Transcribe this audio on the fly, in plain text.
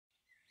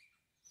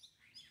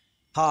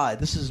Hi,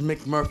 this is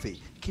Mick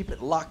Murphy. Keep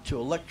it locked to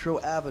Electro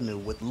Avenue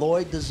with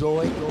LlOyD the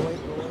zOiD.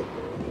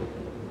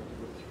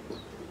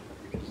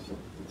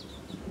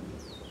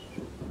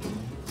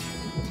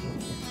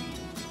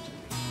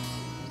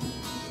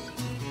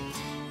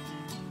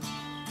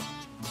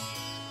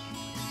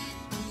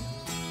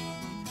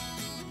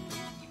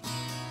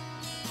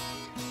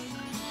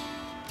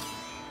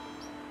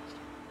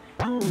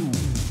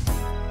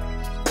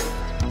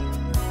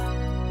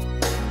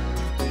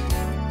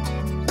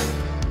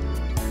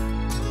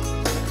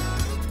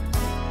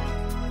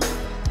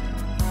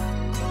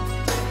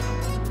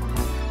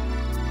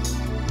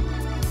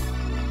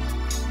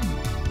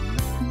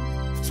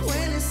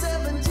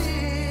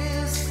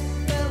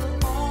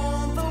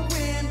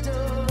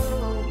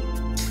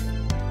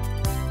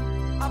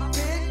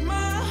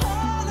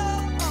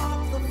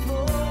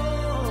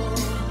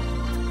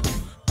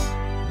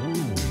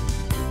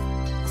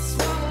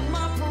 Swallowed my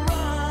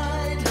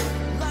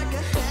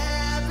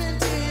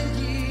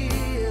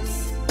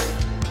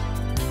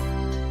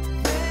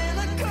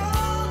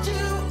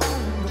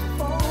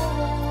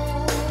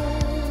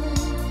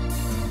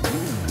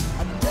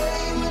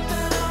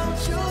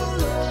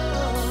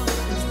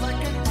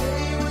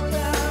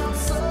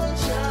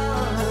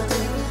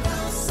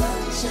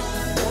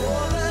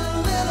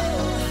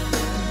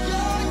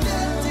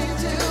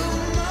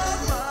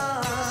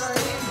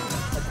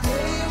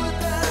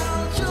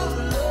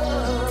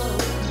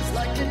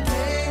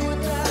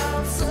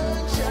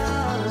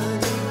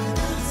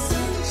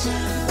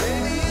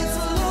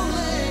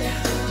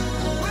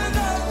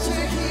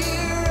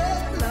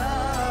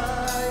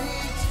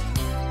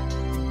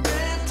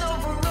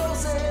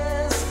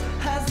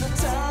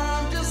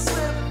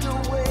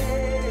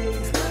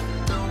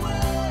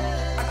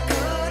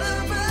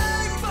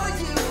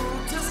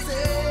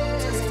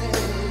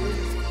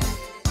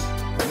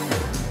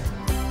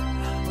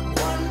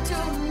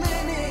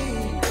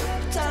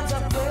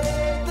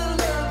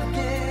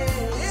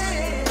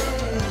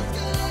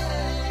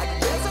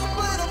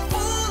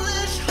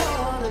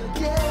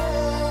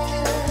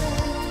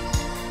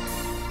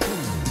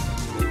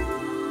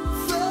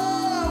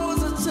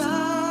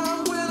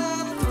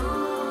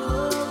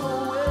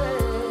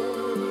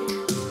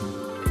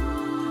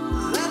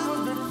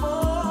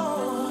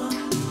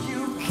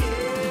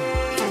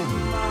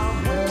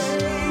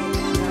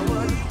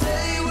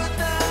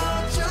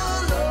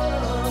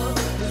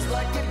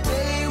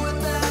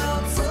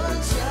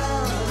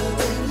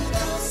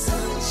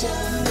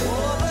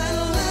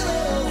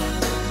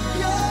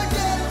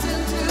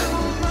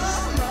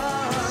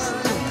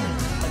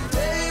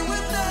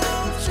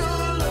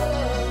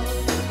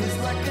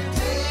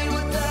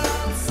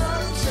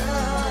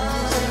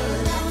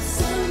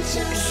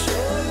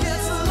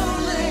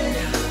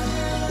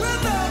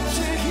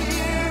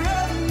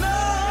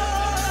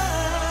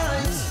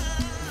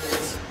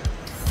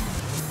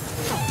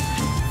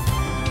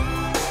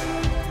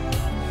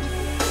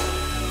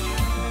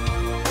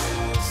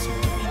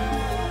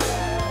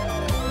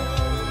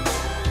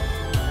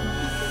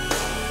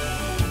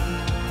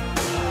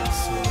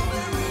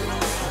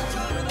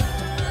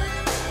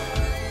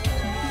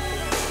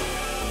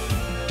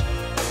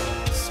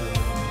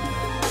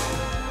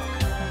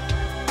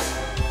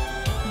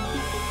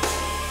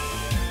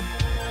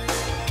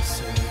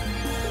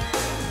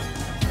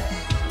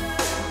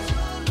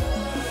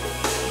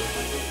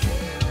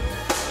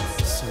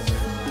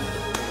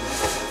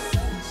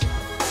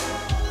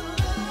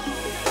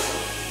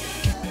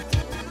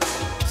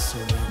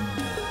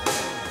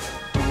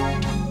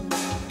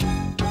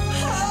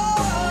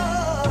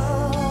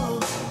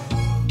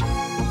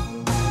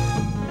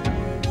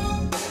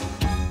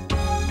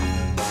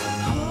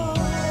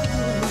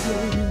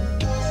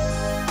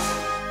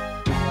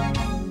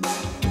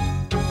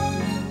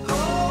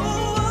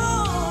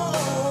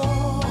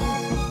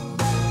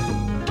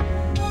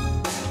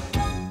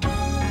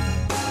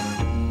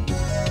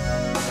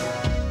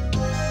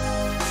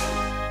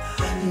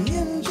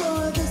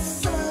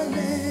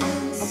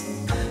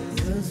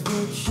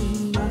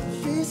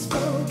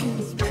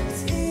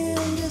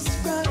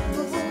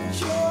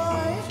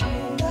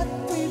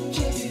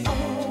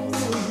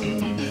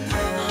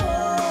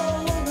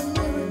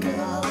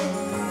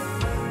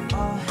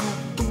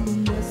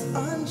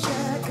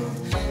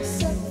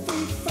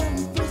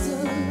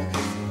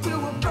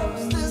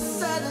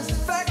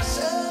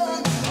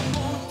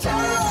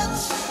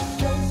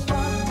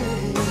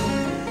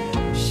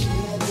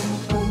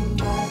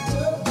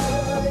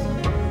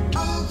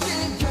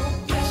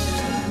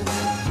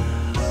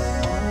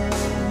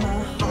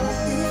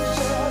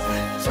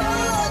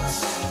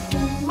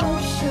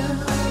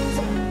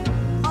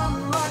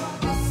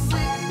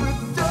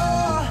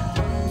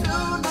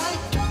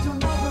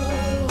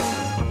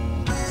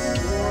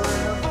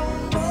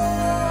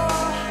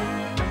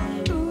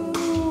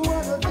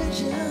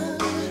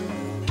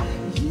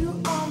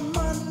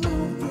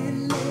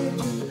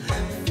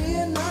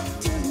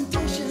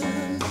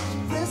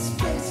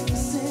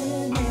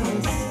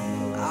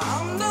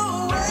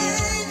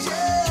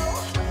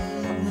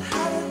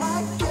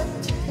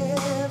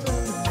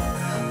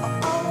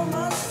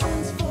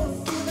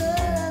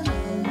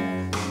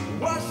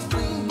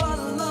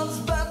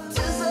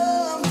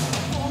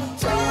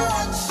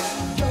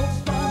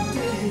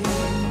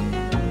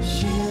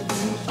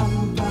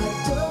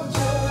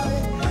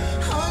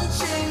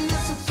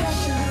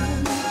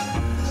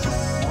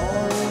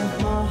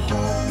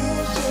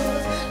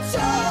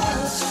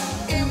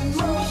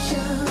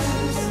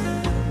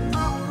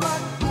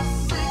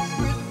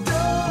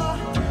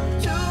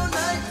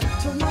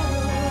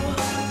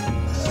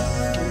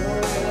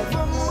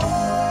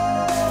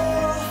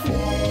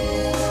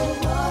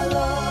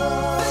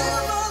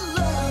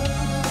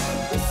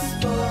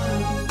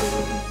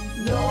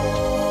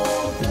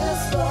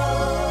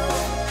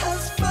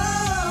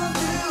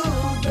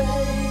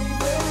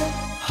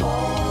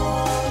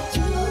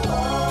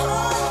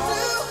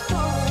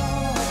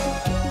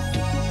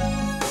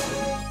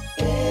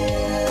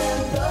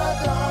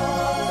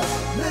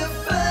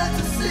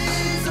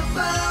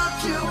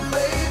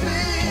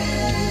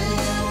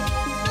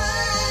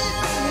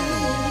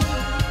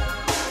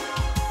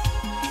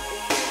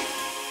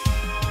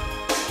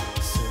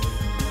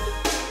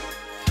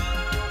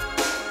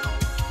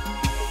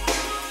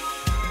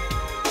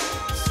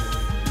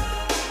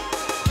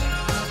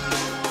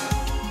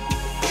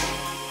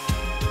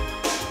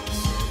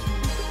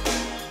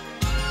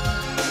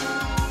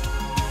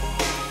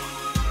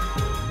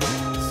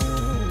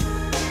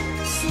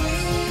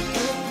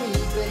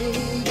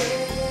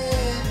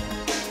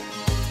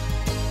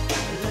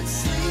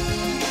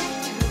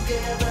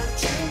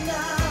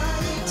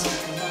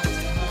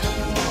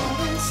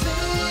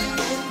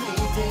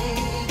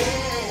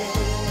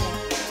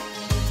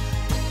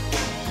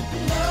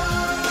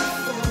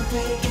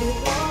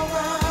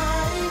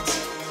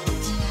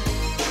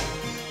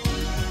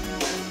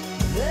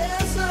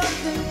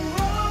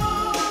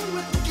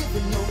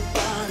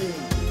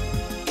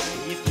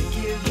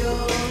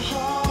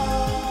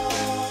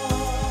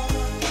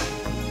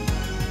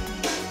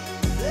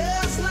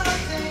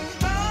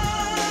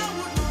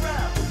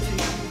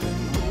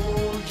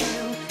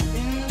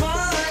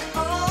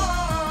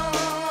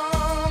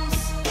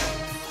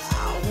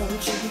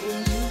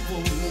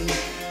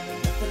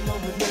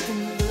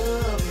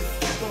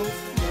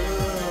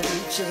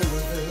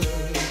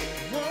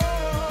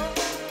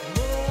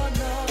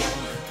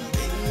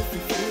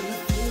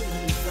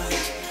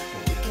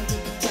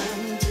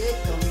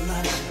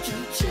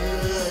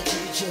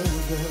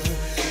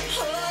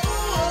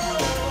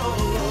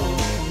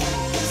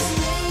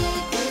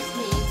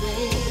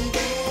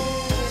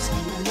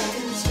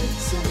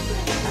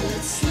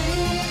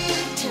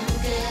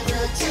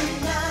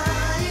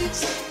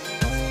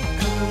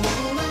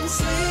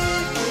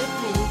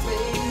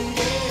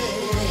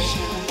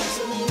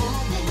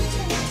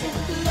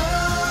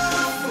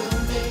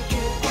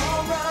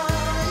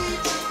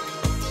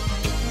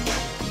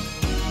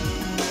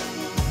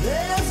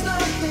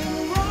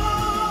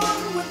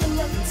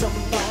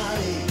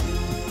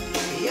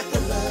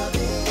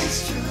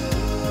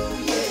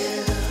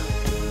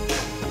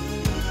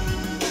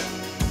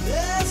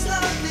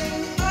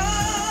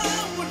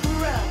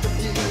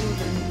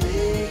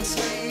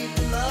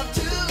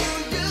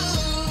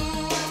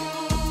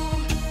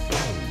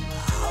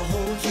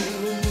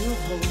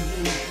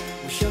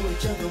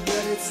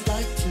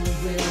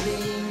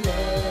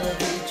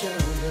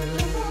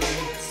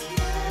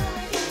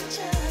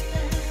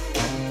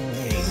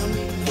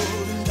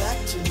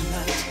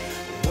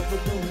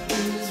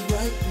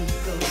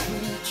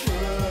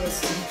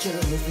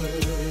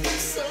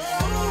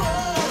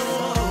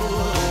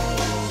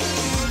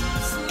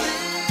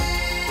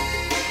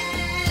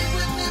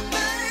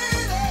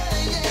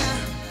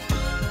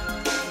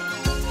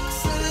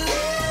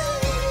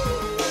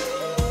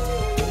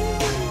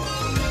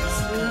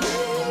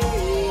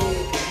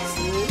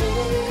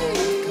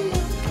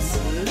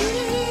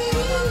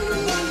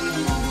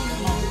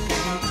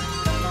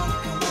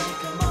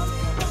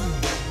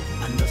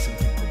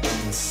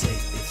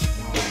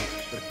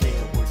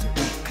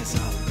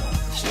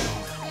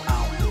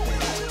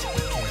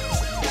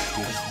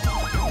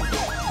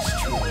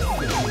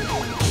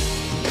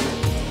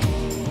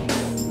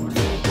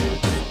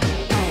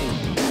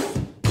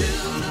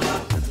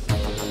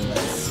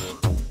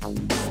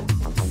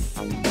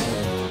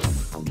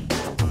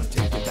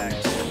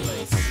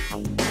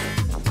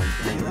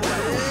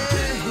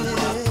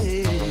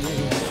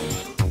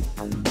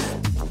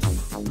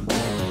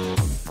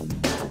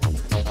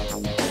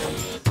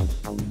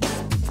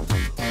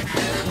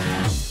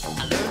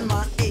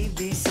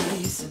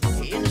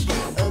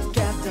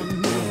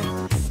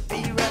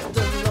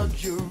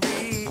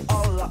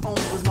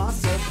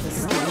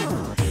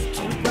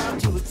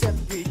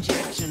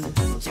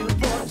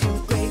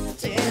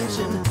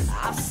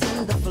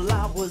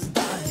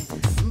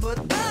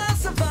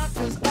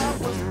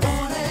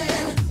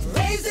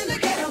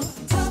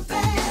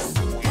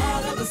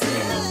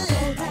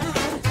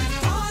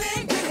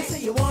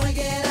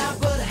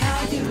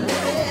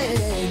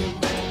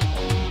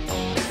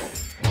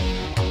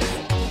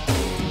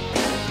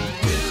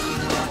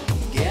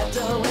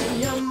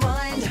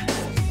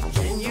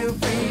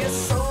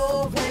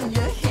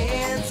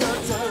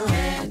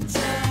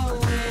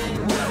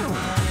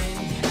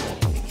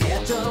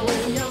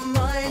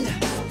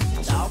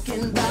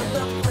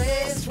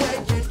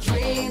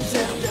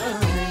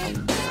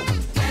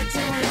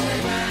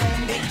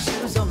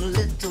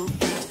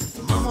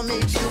Mama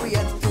made sure we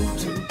had food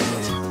to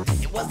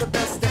eat. It was the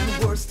best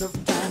and worst of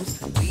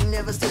times. We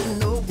never stood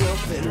no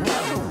welfare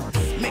around.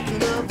 Making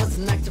love was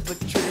an act of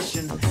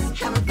attrition.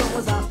 Having fun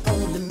was our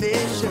only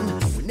mission.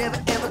 We never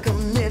ever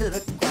committed a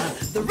crime.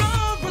 The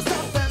road was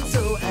tough and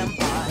so am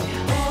I.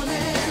 Born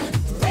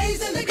and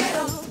raised in the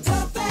ghetto,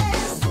 tough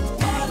as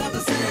part of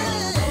the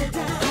city.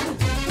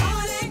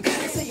 Born and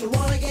good, say you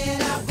wanna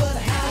get out, but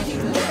how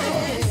you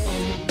live?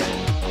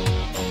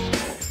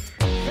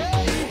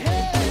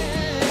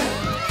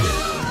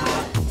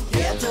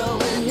 Ghetto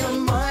in your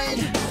mind.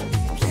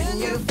 Can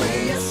you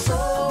free your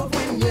soul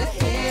when your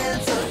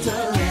hands are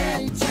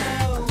tied?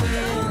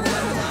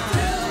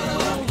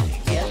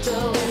 Ghetto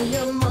in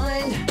your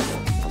mind.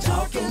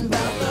 Talking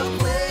about the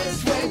place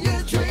where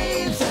your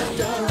dreams have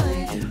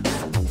died.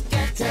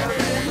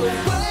 Carrying the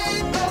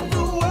weight of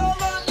the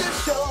world on your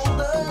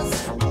shoulders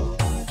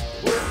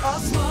with a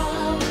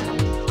smile,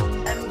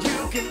 and you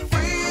can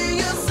free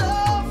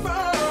yourself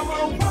from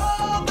a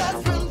world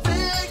that's been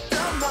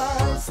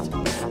victimized.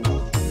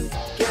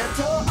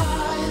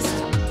 Ghettoized,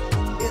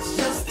 it's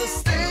just the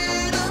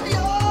state of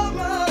your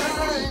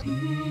mind.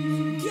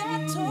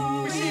 Ghetto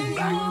in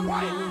Black, your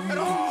white, mind. and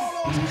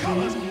all those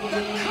colors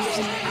that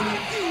color our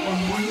view of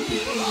what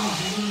people are.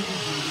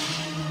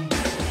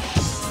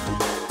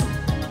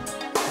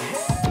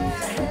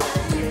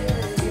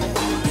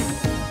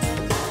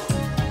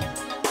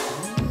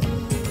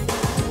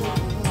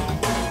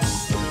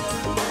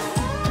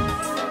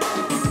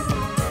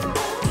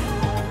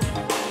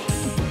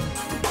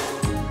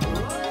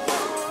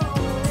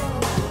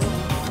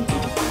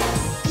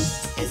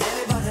 Is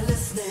everybody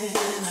listening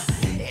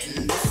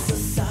in this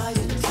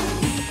society?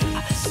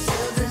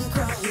 Children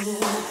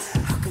crying,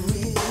 how can we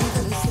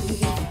even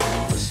sleep?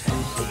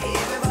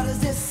 Everybody's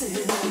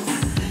dissing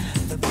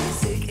the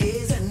basic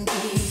A's and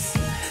B's.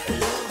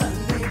 Love thy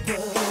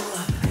neighbor,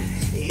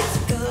 it's a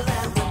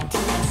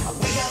calamity.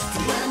 We got to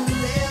learn to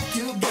live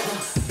together.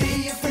 Be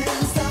your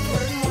friends, stop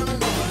hurting one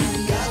another. We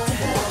got to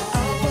help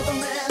our brother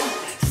man.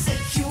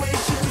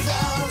 Situations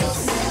out of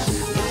hand.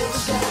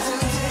 We've got to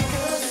take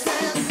a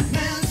stand.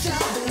 Man,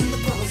 child in the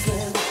promised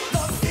land.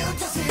 The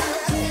future's here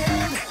at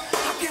hand.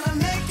 How can I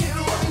make you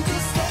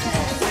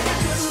understand? Take a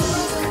good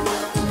look.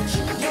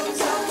 Look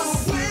out the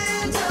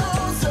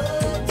windows of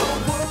the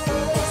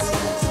world.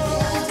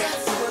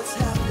 That's what's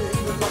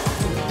happening below.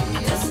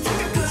 Just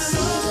take a good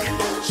look.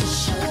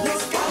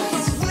 Look out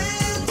the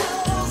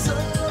windows of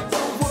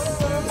the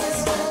world.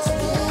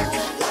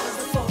 Love is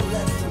the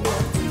four-letter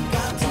word we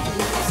got to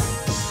use.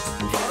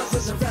 Caught up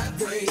in the rat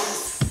race.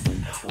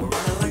 We're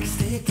running like a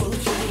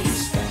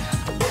steeplechase.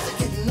 I'm busy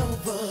getting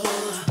over.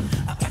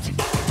 But you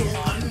gotta get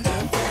under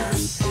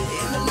first. In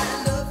the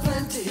land of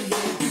plenty,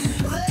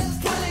 there's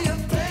plenty of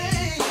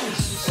pain.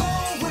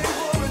 Always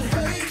war and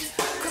hate,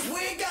 'cause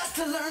we got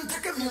to learn to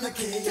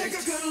communicate. Take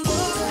a good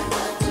look.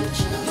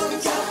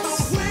 Look out the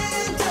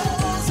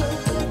windows of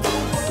the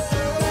world.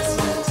 That's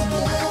what's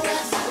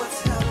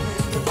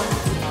happening below.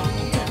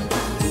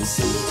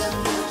 See the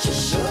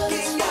future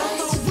looking out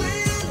the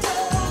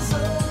windows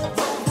of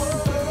the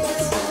world.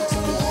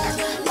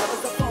 Love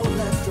is the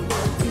four-letter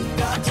word we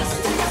got. Just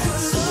take a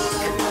good look.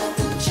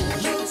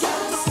 Look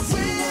out the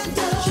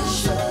windows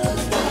of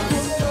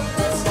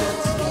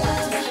the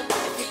world.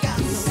 If you got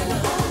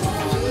someone,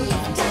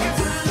 take a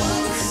good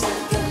look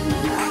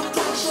out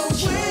the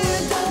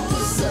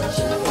windows of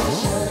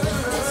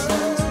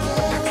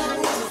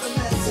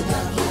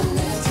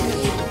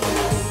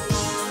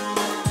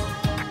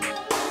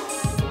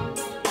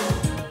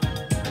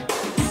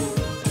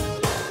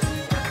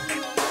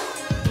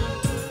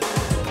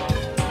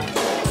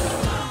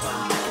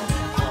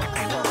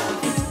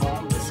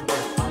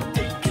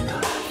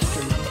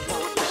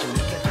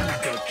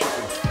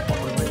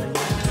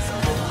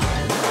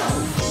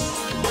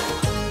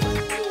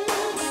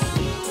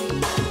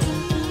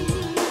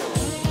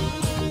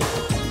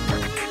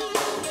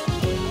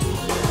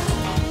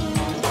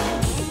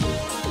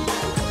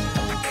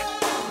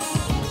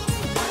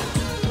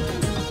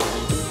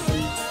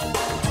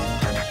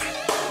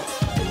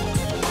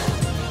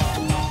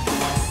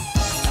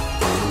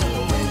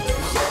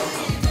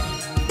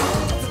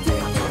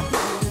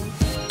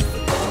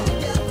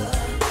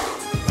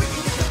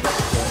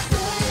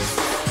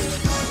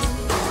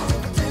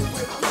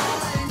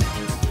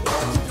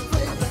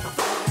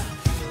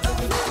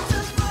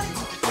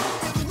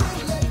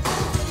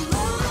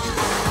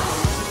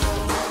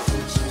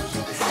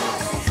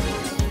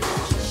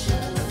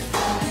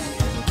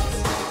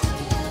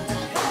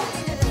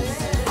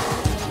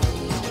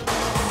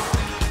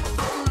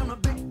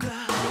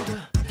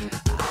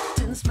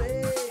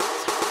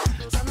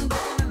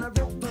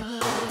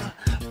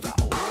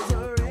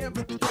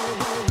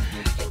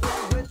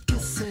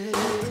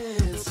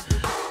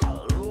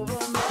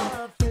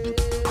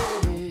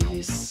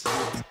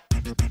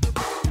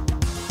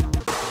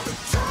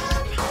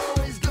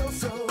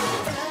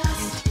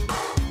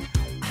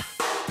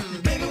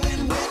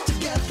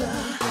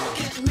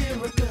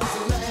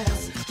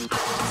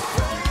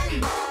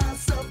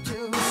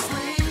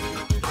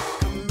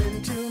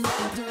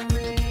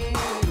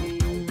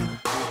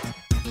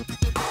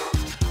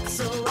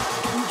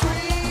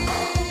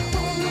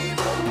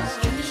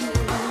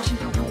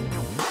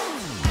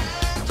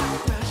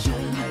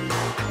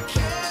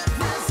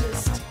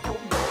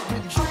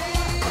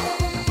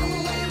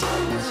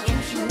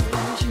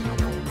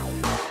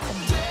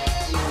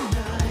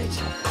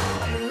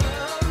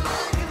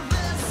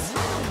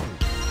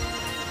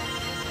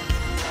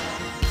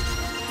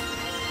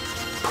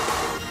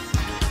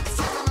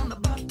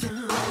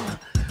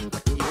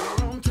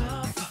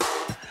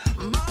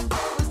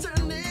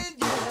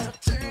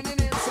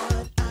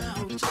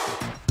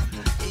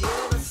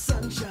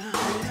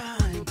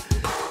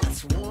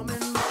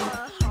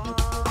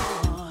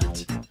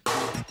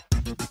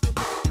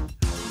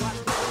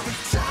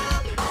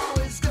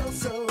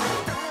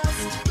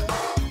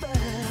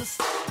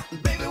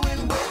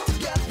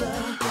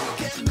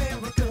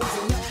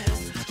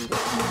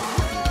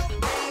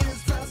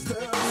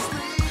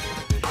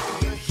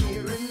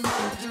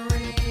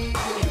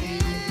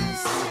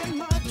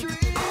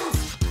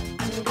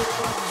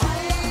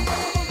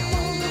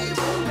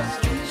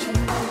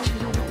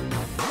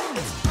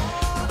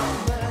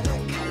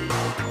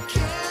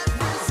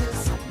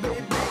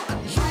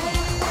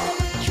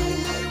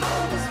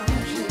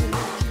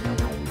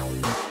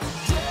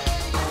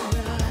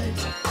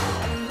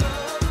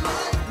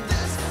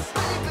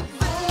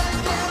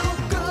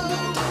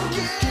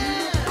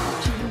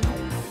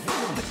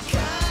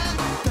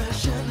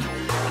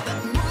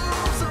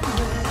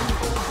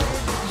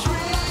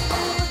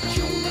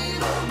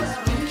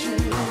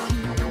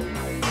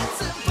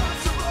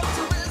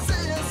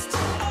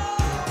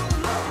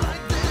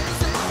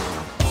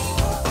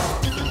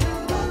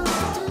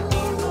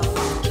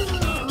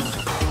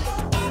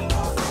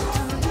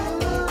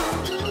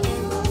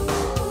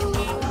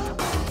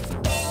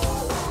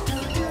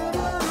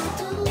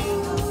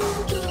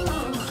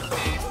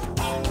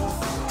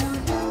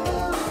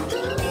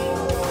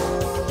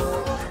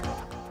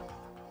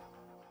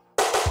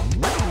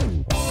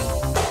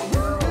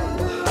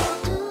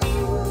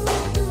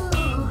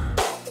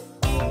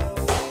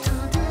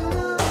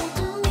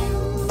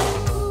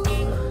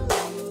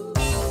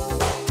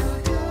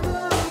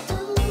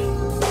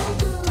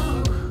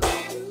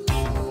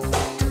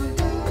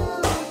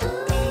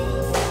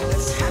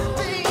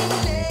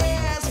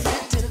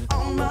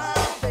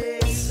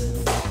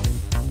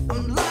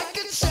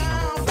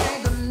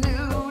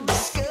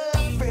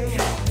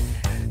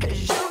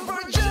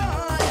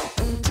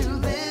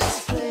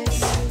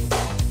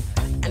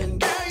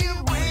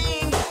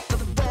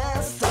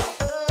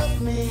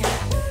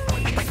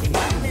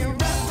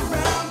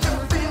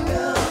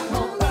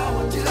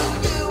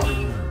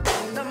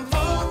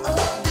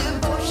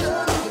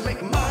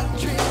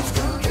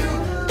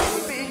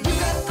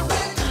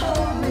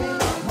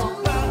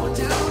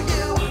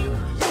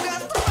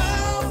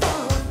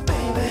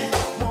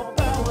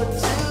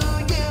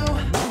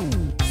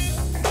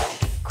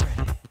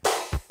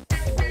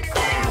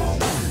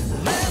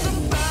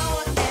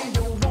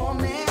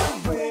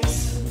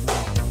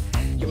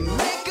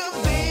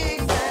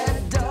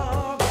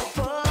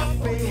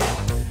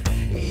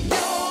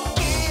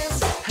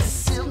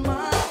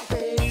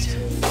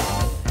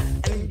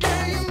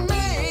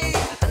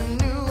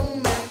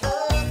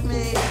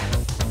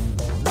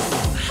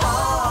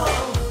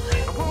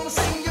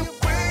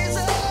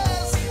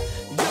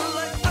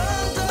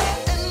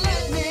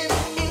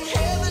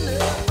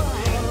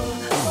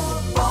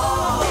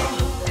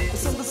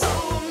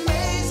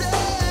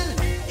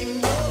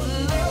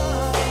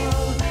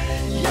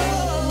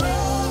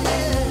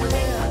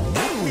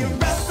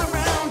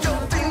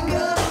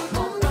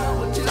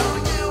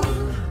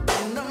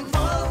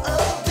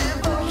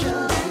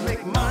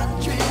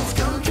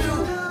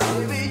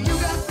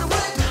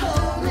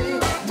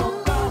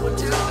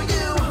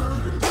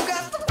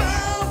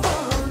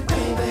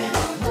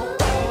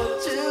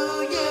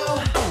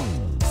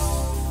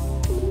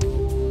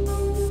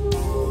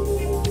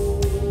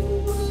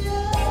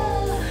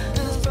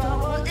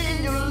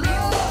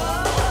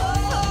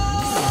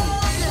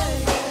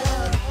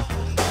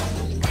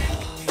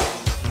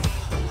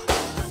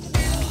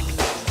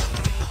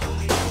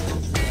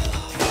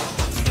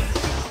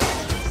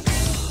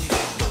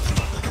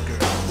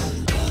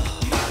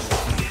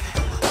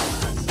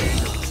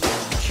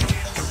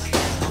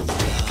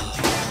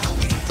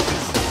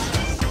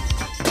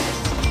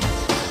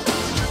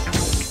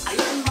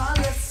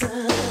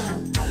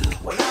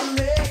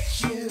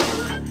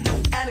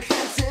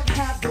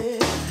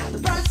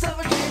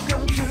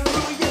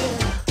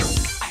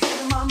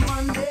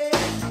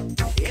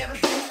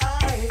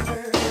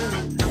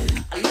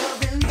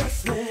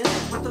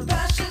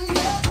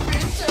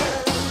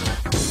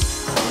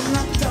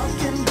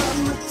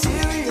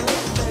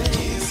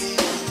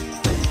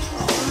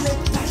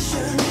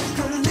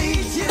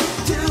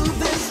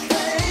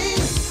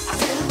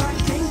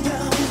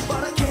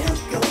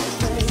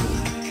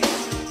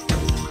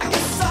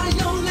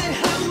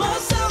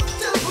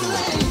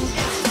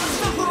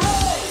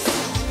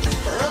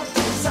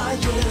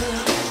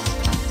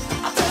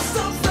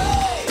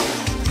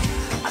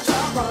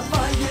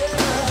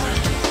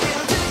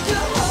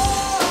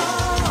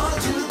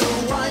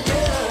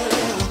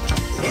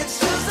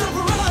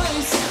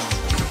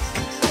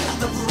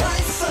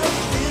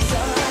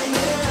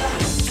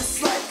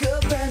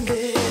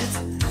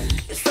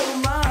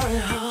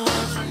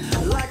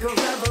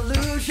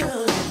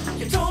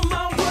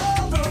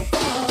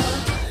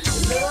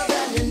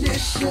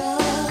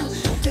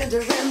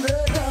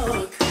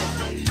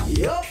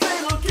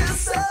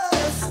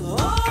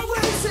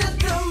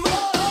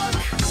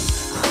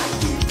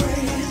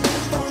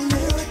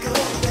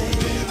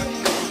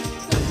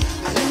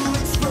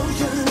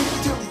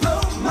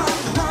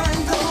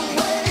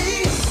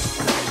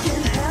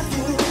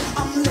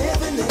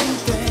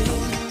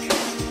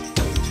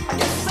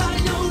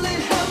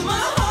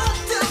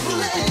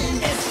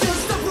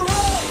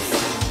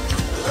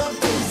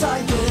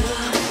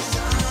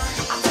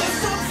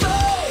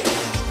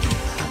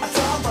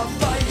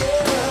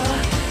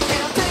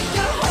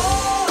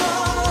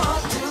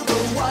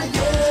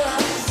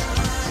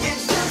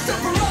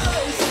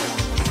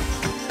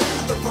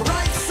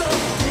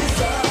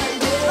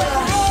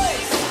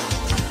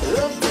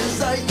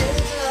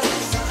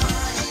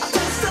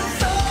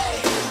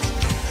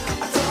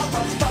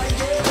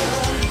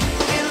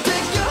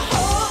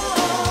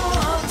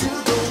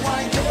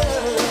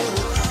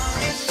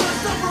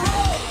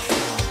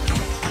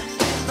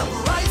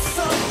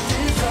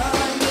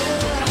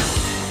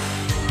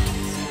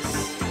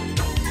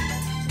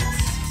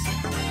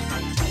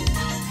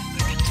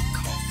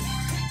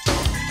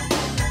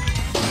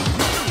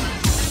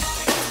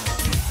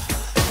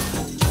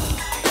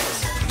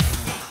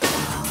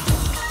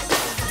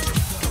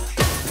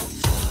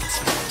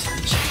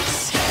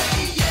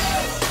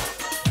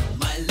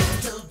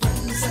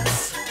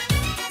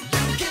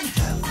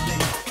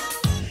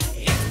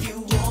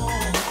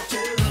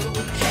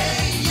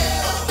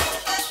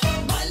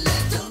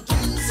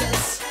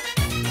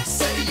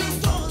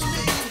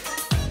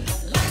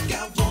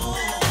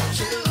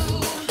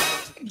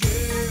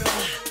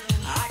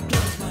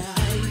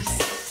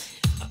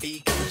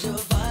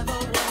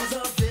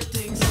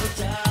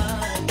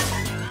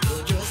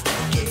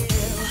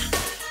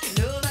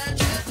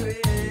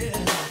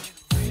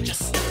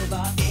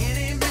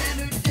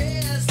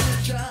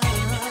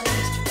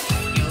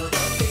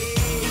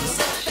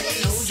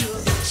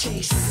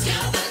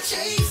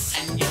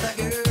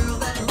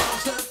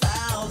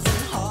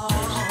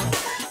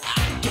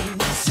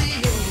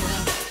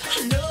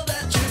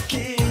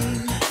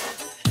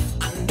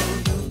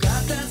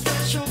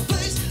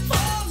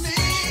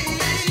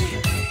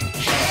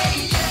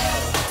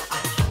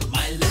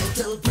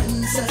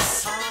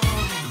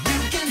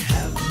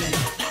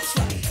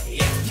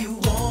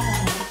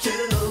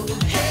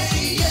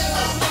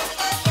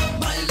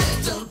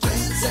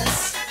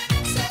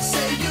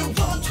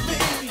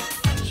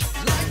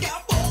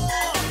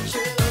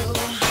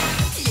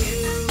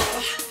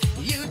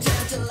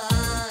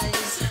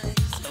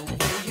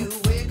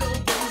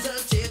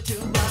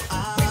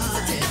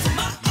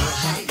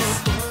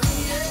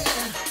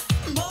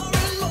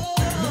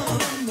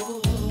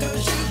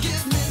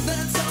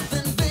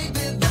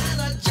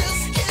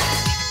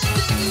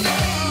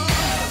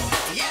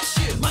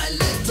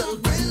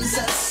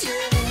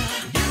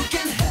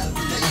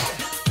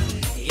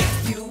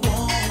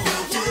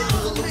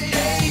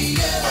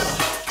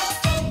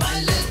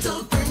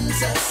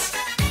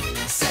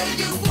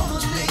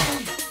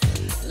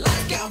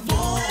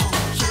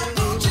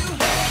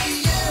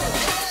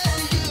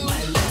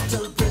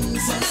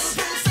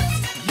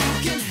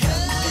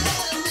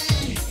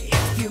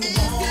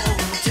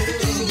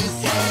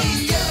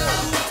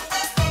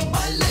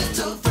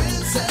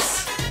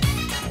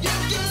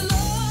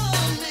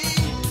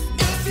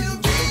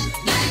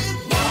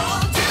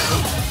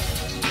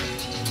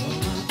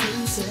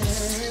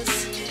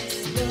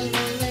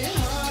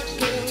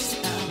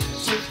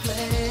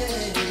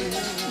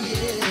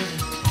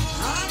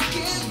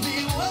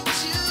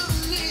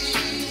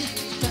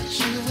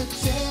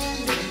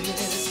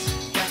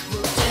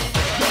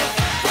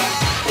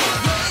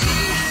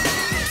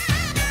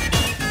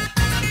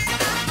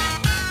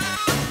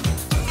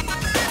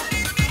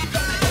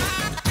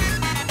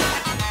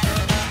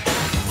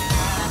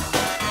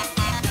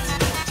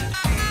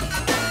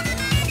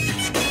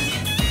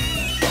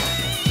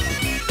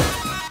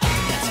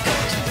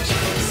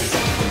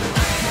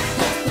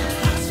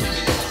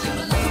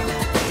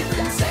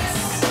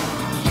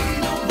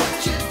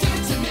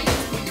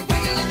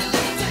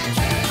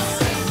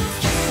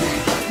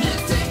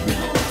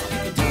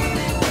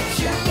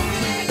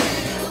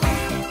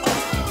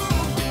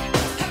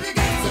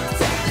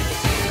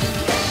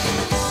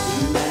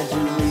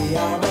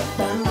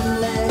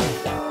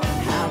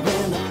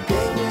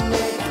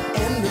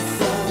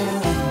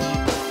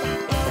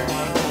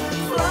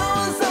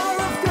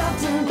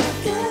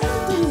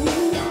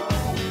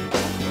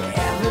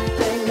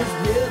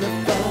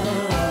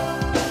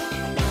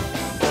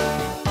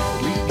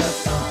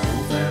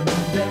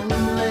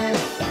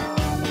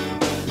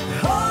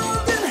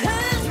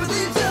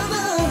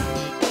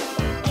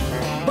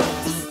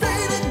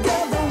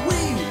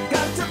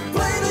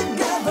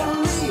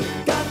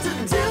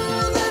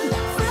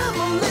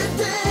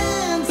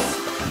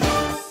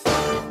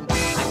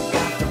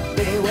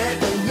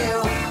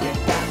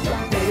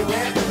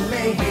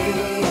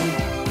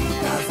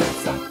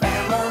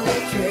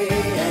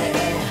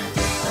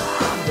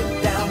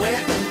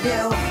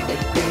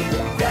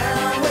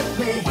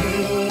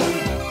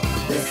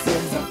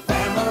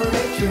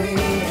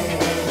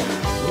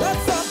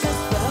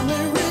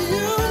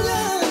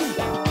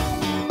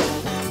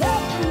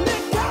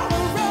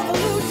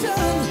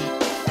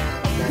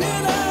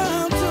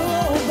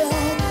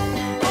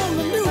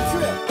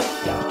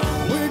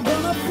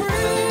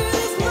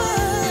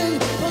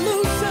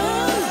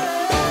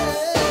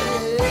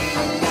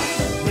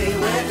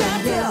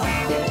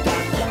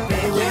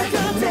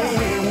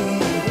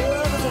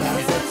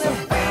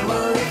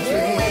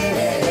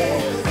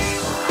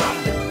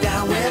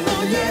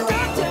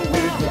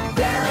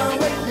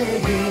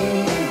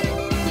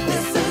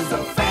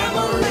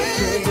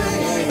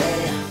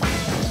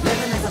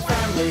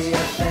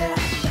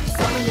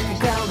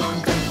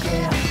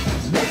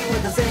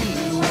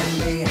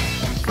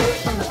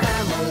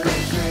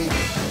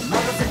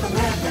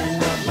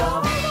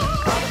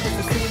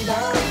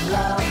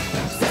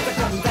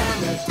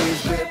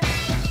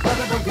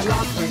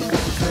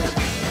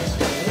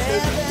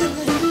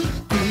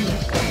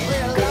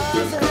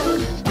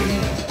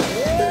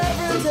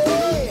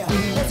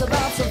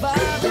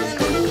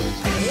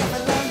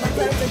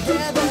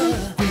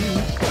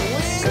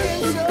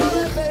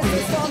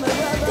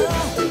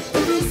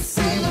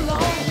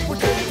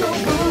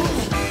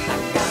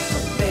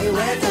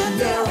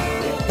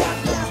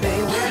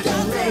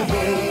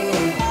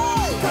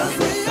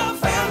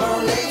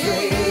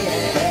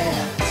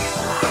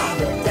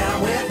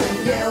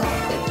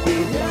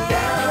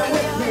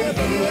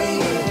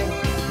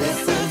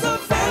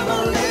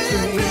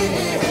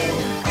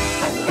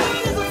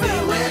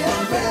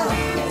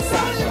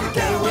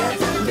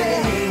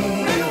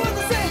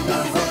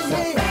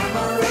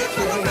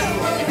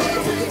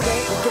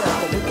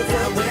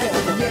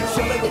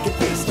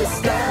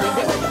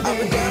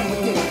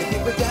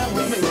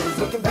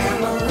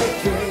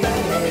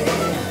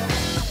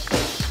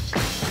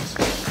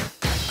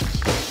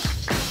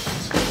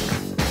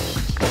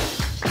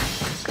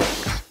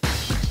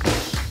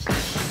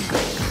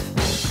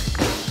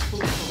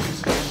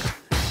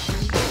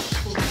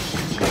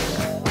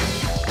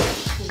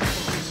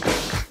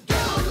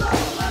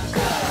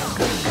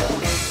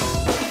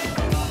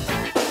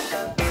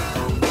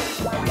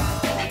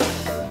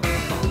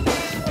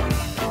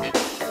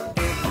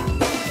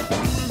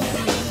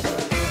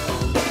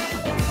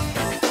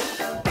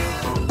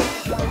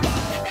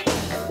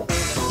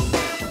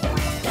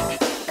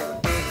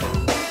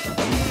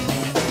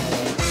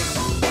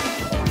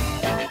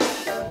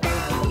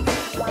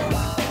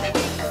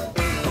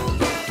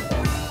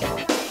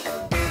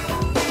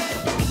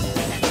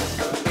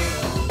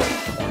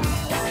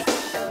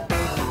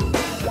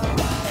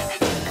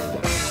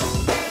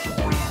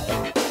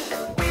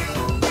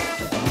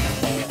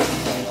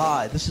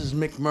Hi, this is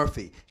Mick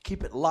Murphy.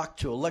 Keep it locked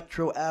to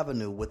Electro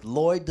Avenue with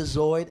LlOyD the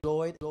zOiD.